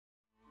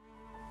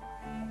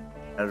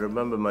I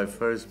remember my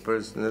first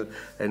personal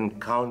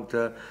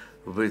encounter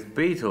with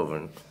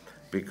Beethoven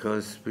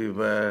because we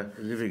were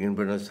living in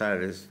Buenos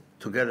Aires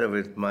together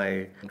with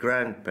my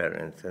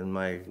grandparents, and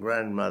my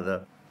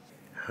grandmother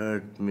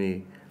heard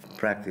me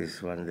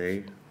practice one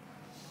day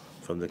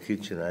from the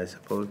kitchen, I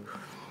suppose.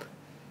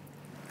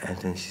 And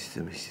then she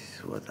said to me, she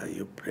said, "What are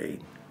you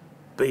playing?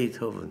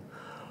 Beethoven."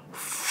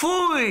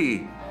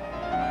 Phooey!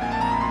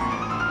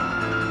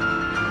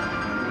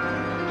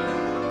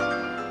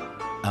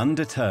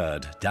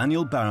 Undeterred,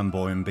 Daniel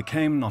Barenboim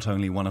became not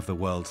only one of the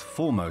world's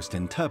foremost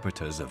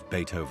interpreters of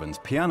Beethoven's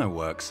piano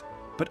works,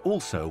 but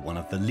also one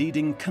of the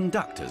leading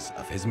conductors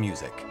of his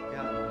music.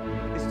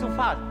 Yeah. It's too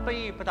fast.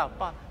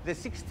 The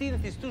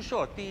 16th is too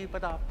short.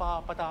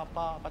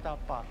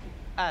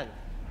 And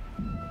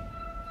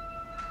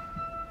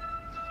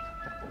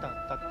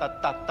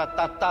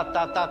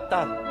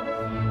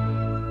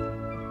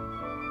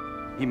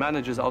he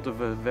manages out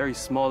of a very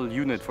small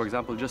unit, for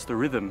example, just a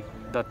rhythm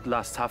that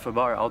lasts half a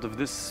bar, out of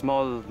this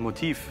small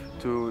motif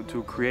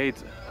to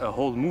create a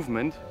whole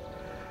movement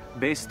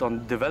based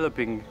on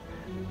developing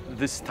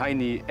this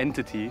tiny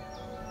entity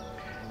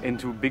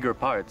into bigger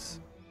parts.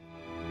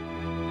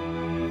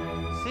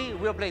 See,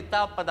 we'll play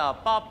ta pa da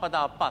pa pa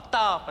da pa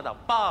ta pa da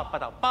pa pa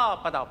da pa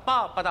pa da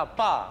pa pa da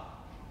pa.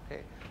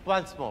 Okay,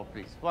 once more,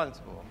 please,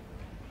 once more.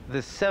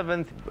 The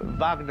seventh,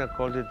 Wagner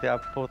called it the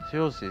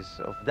apotheosis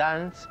of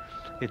dance.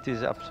 It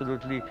is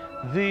absolutely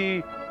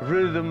the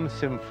rhythm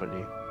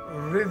symphony.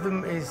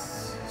 Rhythm is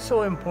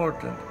so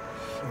important.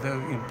 The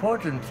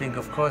important thing,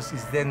 of course,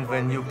 is then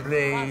when you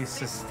play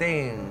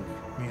sustained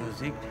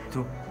music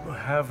to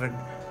have an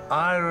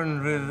iron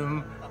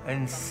rhythm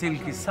and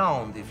silky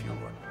sound, if you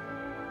want.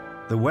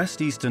 The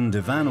West Eastern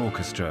Divan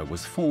Orchestra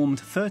was formed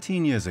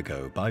 13 years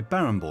ago by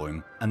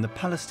Barenboim and the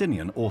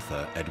Palestinian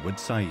author Edward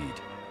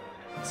Said.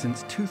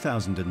 Since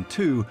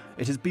 2002,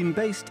 it has been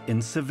based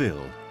in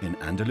Seville, in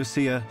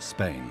Andalusia,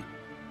 Spain.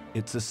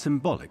 It's a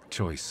symbolic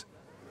choice.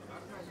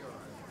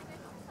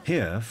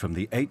 Here, from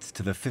the 8th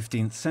to the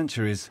 15th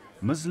centuries,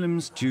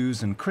 Muslims,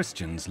 Jews and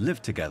Christians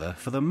lived together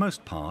for the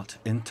most part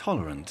in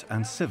tolerant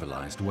and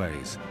civilized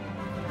ways.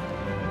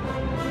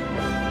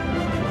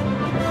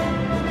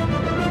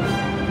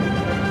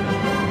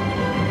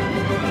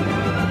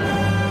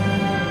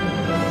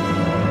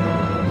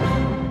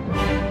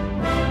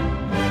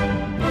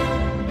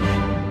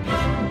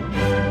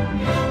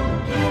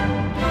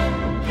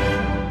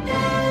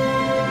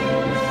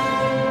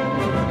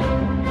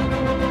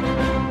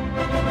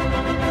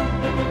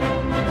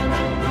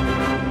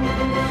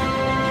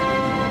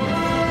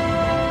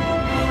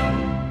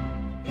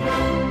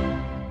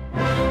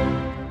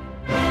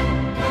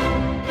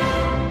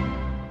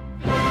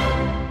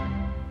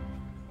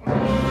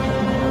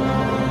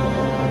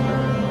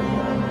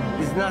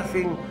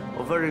 Nothing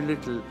or very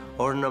little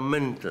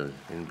ornamental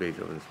in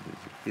Beethoven's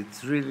music.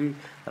 It's really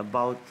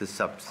about the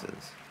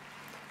substance.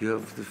 You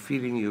have the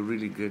feeling you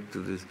really get to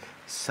this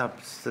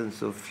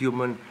substance of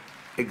human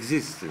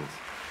existence.